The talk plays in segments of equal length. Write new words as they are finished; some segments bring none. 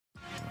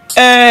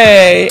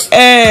Hey,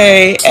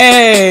 hey,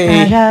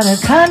 hey. I got a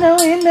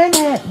condo in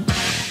Manhattan.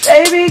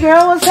 Baby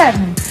girl, what's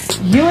happening?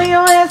 You and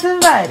your ass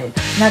invited.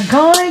 Now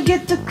gonna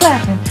get to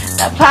clapping.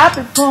 Now pop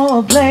it for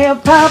a player,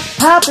 pop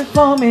it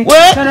for me.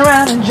 What? Turn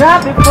around and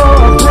drop it for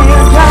a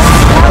player,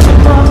 drop it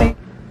for me.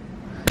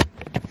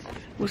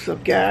 What's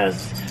up,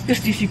 guys? This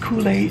DC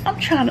Kool-Aid. I'm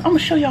gonna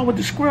show y'all what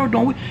the squirrel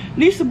doing.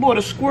 Lisa bought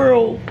a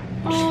squirrel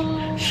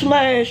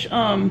slash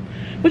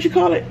what you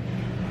call it?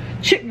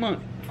 Chickmunk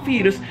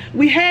feeders.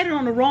 We had it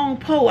on the wrong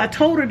pole. I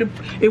told her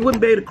it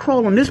wouldn't be able to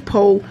crawl on this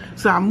pole,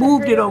 so I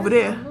moved it over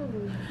there.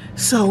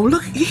 So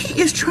look, he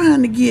is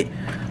trying to get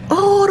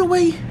all the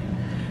way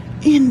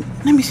in.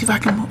 Let me see if I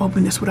can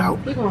open this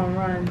without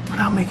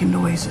making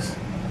noises.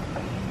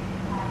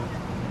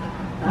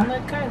 I'm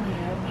not crazy.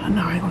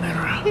 No, I ain't gonna let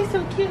her out. He's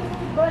so cute.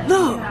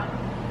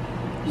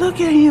 Look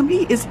at him.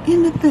 He is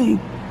in the thing.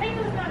 Hey,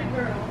 it's not a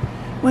girl.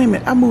 Wait a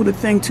minute, I moved the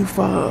thing too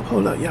far up.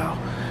 Hold up, y'all.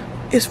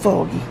 It's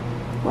foggy.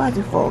 Why is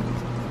it foggy?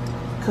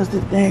 Because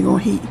the dang on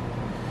heat.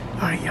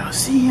 Alright, y'all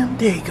see him?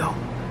 There you go.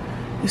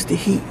 It's the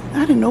heat.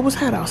 I didn't know it was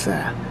hot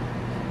outside.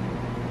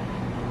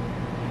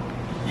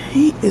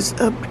 He is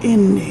up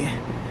in there.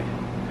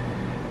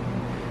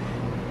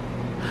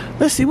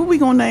 Let's see, what we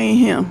gonna name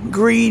him?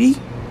 Greedy.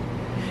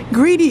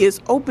 Greedy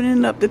is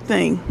opening up the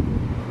thing.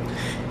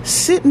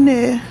 Sitting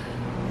there.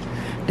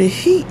 The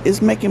heat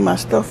is making my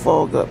stuff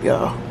fog up,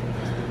 y'all.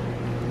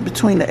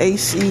 Between the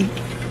AC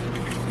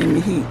and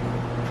the heat.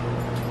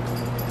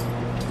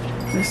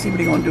 Let's see what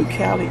they're gonna do.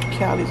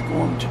 Callie's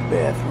going to the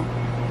bathroom.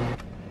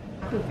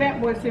 The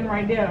fat boy sitting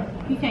right there.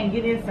 He can't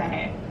get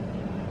inside.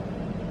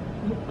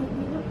 Look.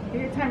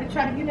 Every time he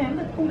try to get in,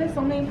 look, oh, that's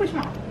so mean. Push him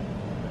out.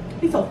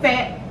 He's so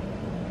fat.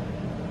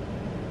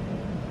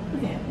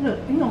 Look at him.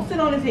 Look, he gonna sit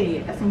on his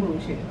head. That's some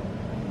bullshit.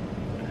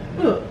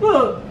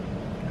 Look.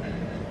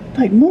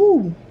 Like,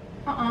 move.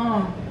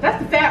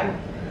 That's the fat one.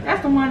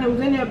 That's the one that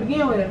was in there to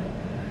begin with.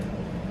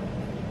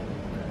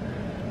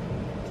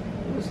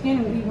 The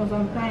skinny one eating on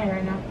the thing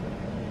right now.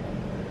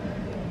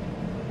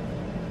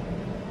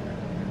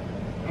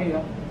 There you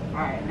go.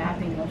 Alright, now I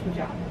think you're gonna switch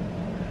out.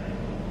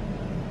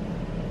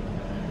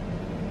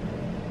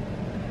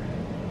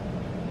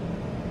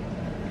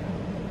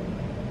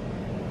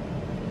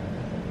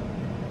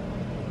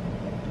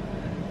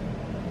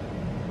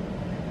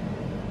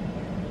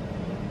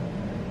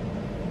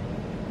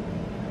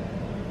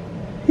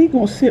 He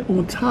gonna sit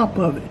on top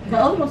of it. The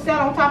other one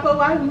sat on top of it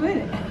while he was in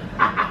it.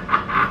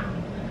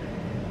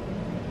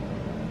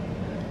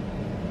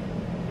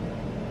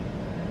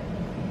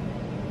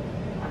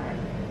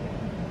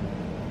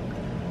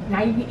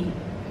 Now you can eat.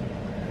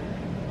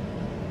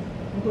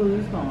 Look where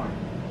he's going.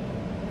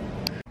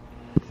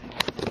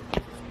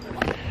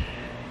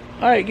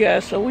 Alright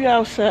guys, so we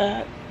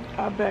outside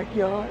our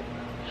backyard.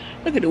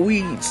 Look at the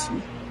weeds.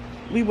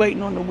 We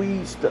waiting on the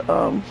weeds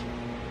to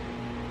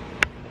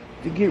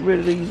get rid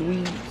of these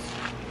weeds.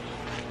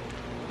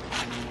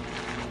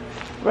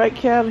 Right,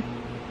 Callie?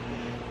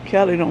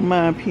 Callie don't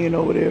mind peeing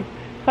over there.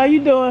 How you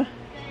doing?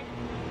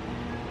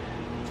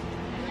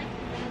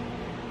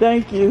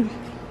 Thank you.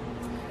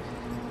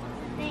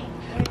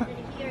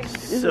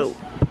 So,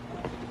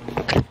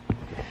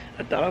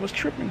 I thought I was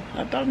tripping.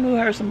 I thought I knew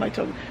I heard somebody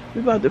talking.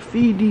 We about to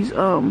feed these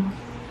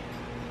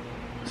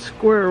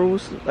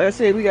squirrels. Like I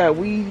said, we got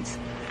weeds.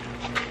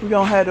 We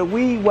gonna have the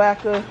weed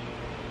whacker,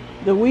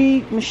 the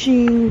weed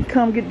machine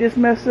come get this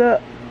mess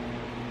up.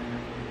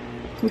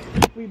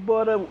 We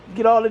bought up,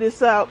 get all of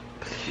this out.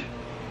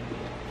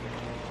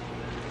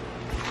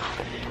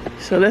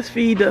 So let's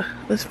feed the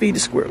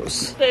squirrels.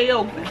 Stay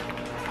open.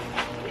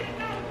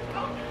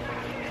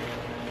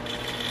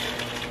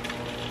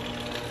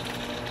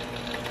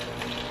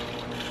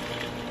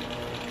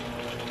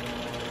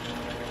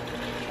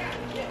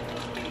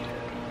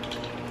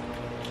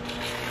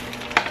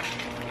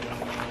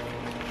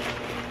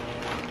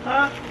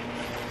 Huh?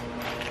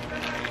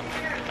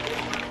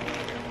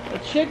 A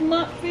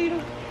chickmunk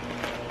feeder?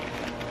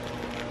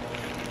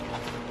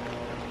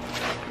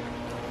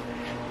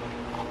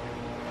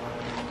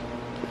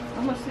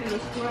 I'm gonna see the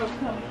squirrel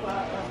come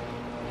by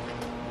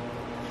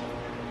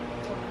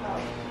from the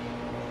house.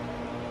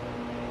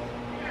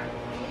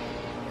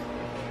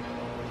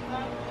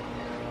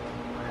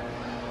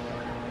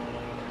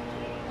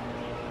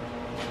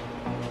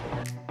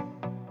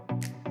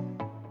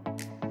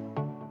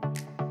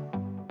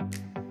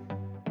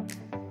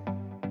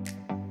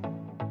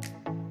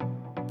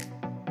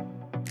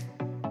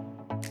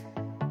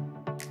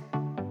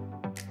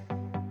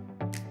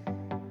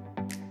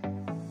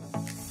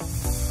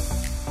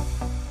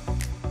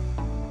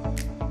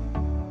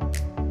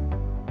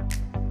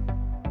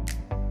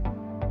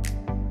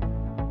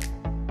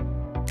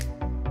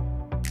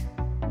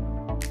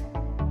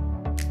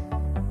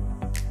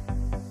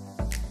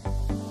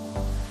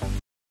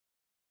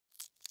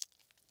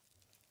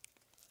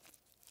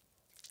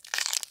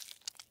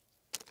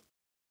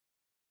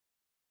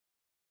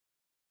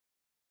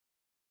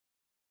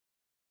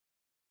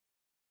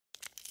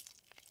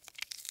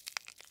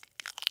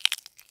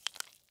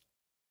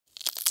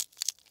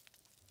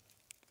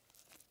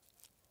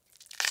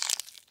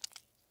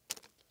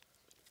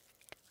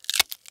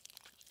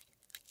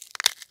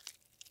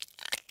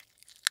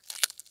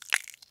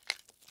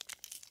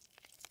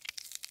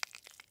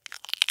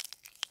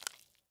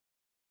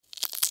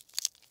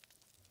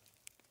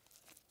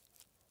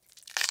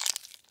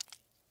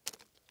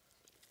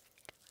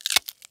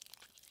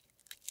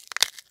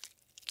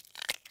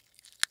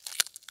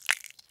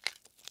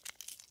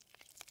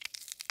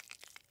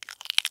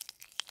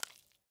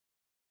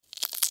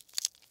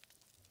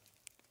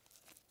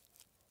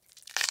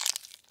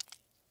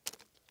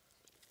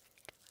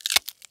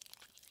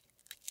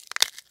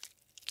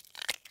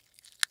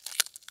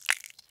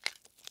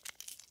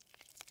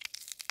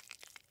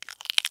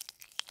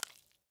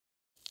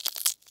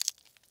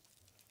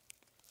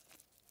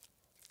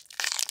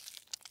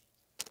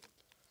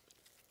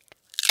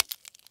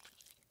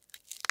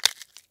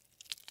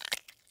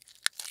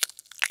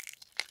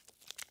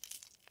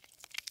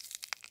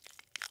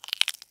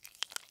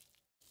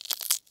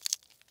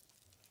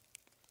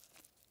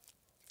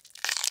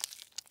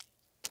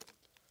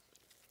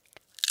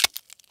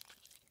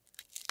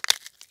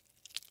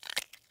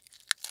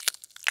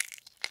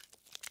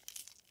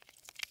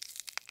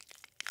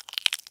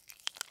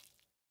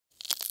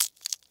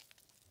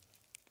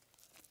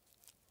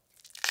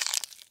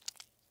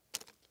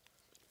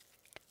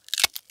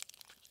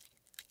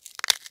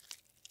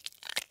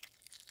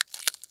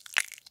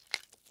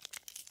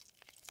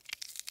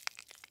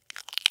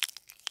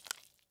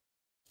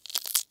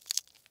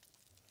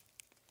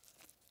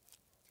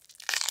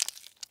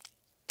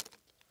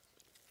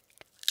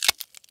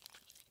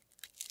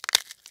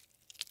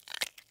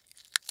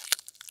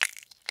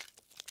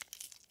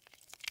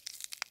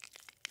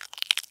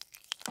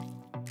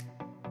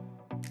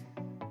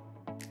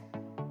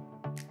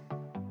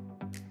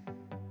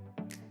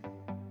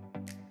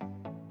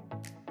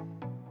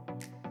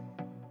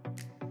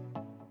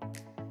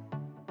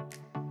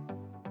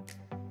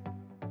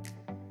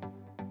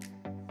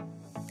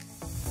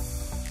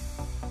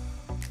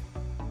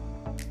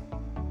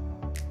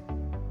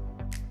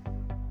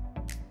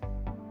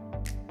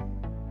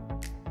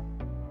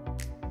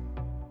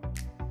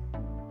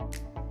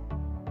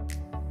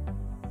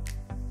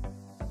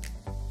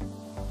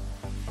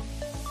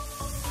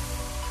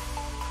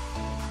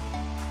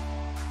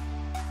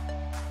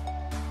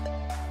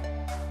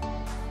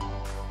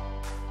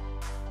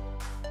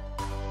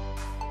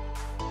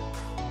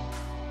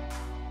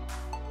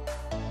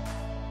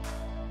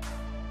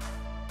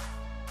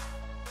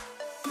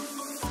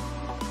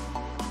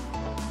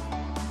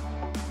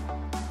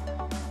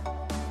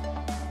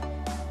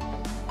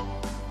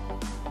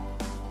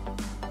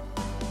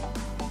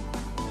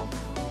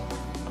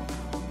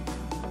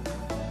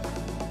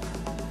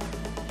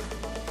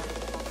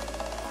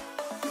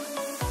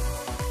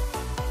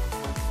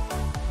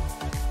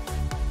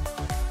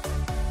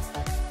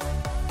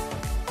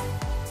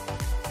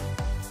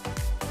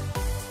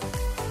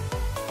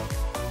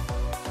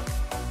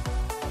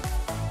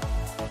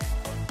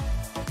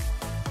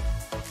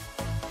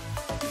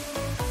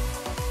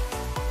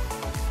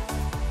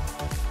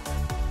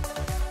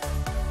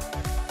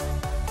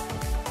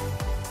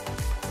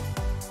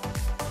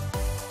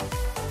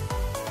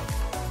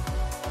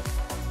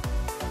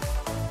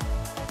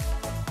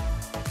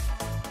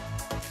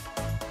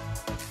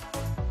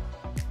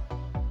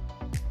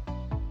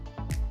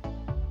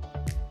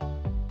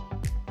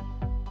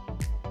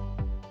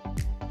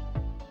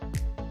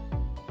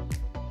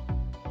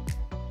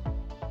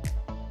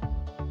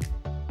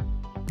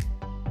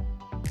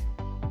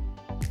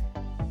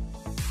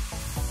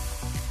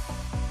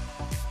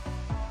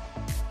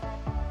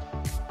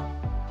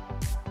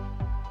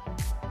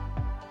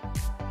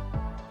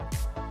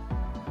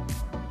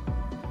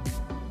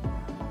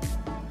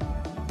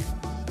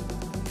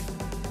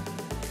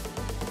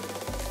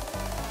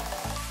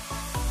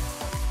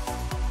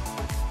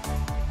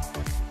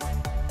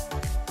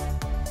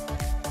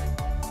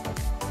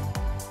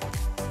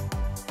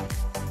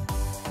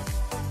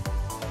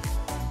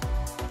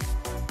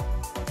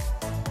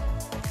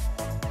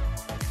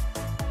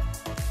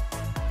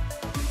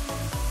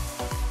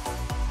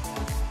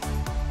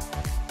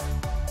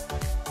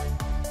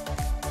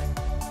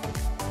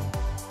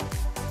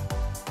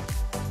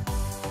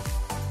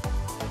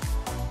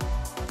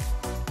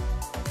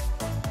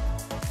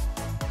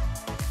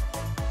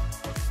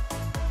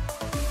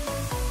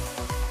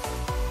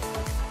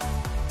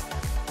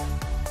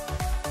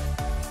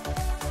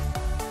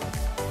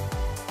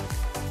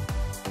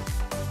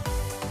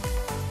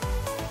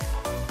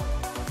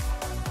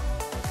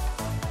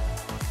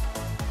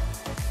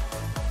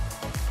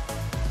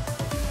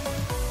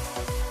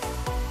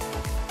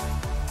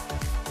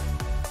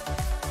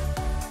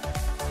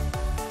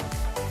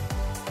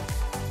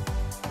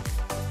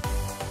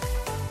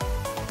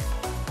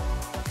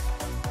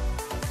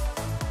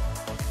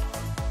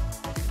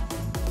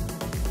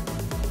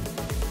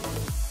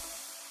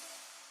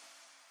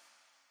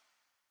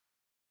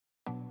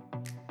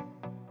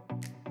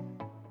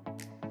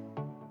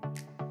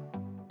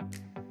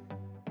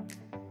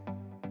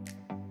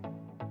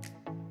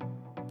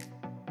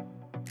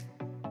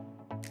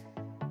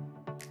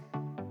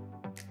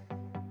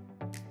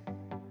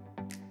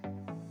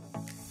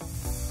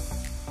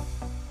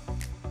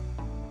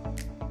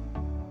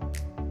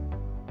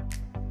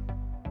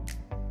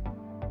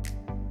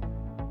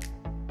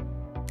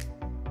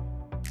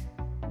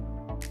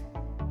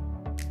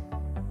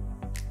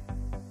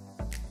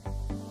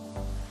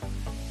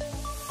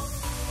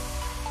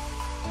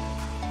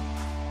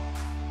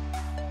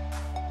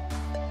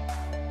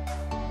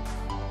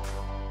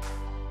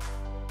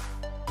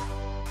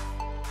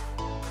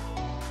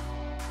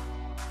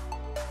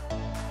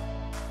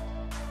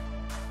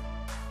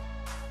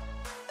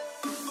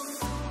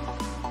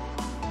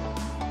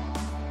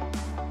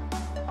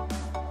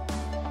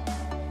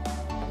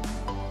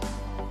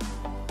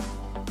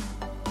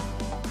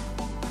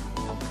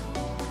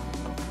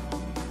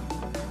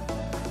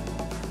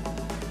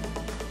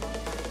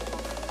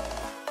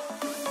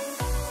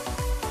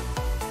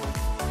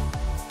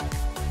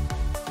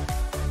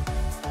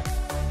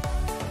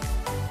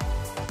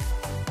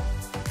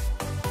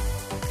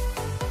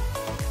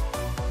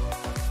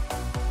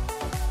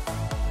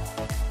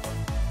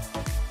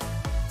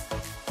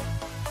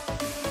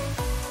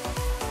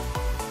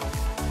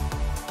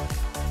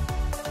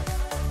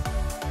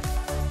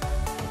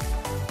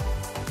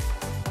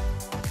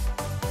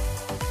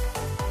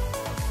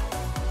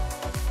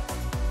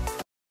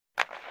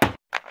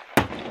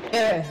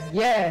 Yeah.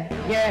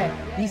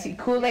 DC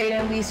Kool-Aid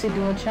and Lisa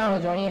doing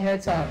challenge on your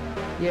head top.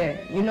 Yeah,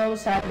 you know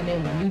what's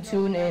happening when you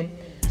tune in.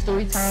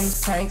 Story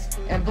times, pranks,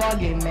 and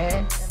vlogging,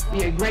 man.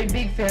 We a great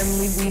big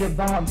family, we the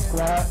bomb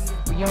squad.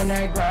 We on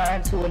that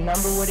grind to a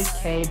number with a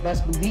K,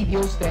 best believe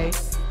you'll stay.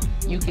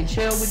 You can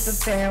chill with the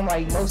fam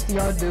like most of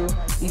y'all do.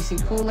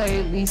 DC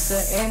Kool-Aid,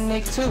 Lisa, and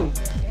Nick too.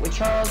 With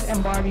Charles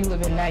and Barbie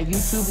living that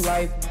YouTube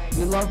life.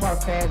 We love our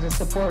fans and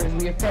supporters,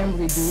 we a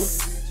family dude.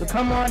 So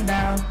come on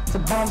down to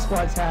Bomb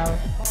Squad Town.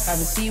 Have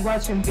a seat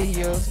watching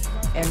videos.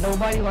 And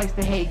nobody likes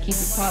to hate, keep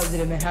it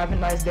positive and have a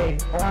nice day.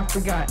 Oh, I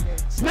forgot.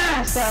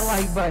 Smash that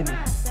like button.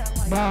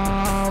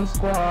 Bomb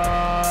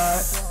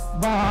Squad.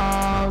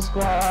 Bomb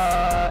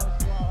Squad.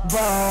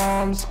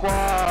 Bomb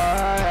Squad.